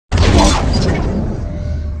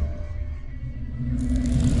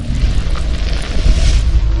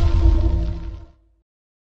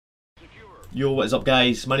Yo, what is up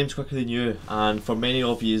guys? My name's QwiKeRTHaNu, and for many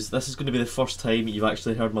of you, this is going to be the first time you've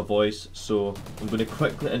actually heard my voice, so I'm going to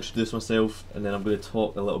quickly introduce myself and then I'm going to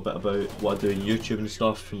talk a little bit about what I do in YouTube and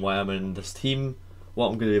stuff and why I'm in this team, what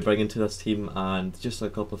I'm going to be bringing to this team, and just a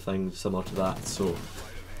couple of things similar to that. So,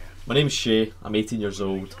 my name's Shay, I'm 18 years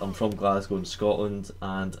old, I'm from Glasgow in Scotland,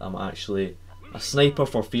 and I'm actually a sniper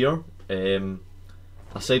for FeaR.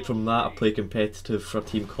 Aside from that, I play competitive for a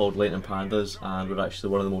team called Lightning Pandaz, and we're actually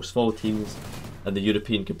one of the most followed teams in the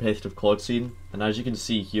European competitive COD scene. And as you can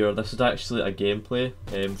see here, this is actually a gameplay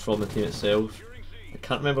from the team itself. I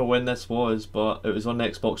can't remember when this was, but it was on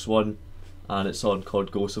Xbox One, and it's on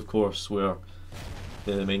COD Ghosts, of course, where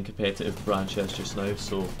the main competitive branch is just now.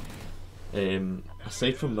 So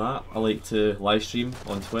aside from that, I like to live stream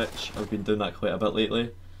on Twitch. I've been doing that quite a bit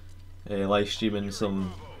lately, live streaming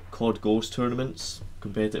some COD Ghost tournaments,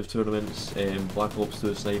 competitive tournaments, Black Ops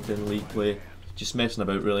 2 sniping, league play, just messing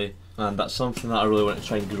about really. And that's something that I really want to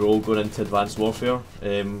try and grow going into Advanced Warfare,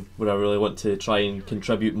 where I really want to try and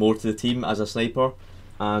contribute more to the team as a sniper.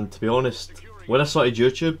 And to be honest, when I started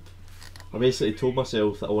YouTube, I basically told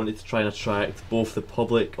myself that I wanted to try and attract both the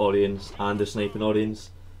public audience and the sniping audience,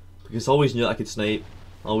 because I always knew that I could snipe.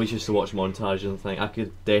 I always used to watch montages and think I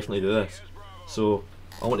could definitely do this. So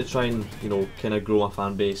I want to try and, kind of grow my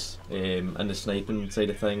fan base in the sniping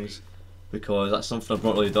side of things, because that's something I've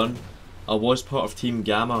not really done. I was part of Team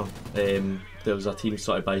Gamma. There was a team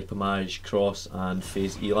started by Pamaj, Cross and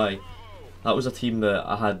FaZe Eli. That was a team that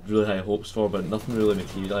I had really high hopes for, but nothing really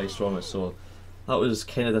materialised from it, so that was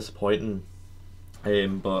kind of disappointing.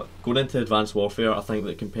 But going into Advanced Warfare, I think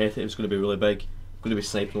that competitive is going to be really big. I'm going to be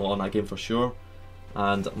sniping a lot on that game for sure,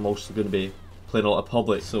 and I'm also going to be playing a lot of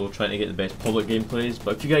public, so trying to get the best public gameplays.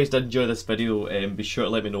 But if you guys did enjoy this video, be sure to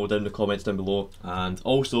let me know down in the comments down below, and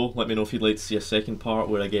also let me know if you'd like to see a second part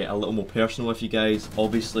where I get a little more personal with you guys.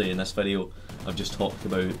 Obviously in this video I've just talked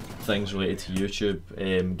about things related to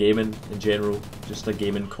YouTube, gaming in general, just a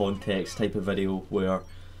gaming context type of video where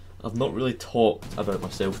I've not really talked about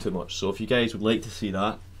myself too much. So if you guys would like to see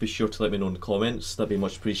that, be sure to let me know in the comments, that'd be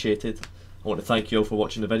much appreciated. I want to thank you all for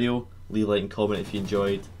watching the video. Leave a like and comment if you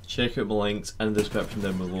enjoyed. Check out my links in the description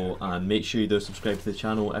down below, and make sure you do subscribe to the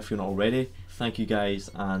channel if you're not already. Thank you guys,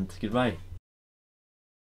 and goodbye.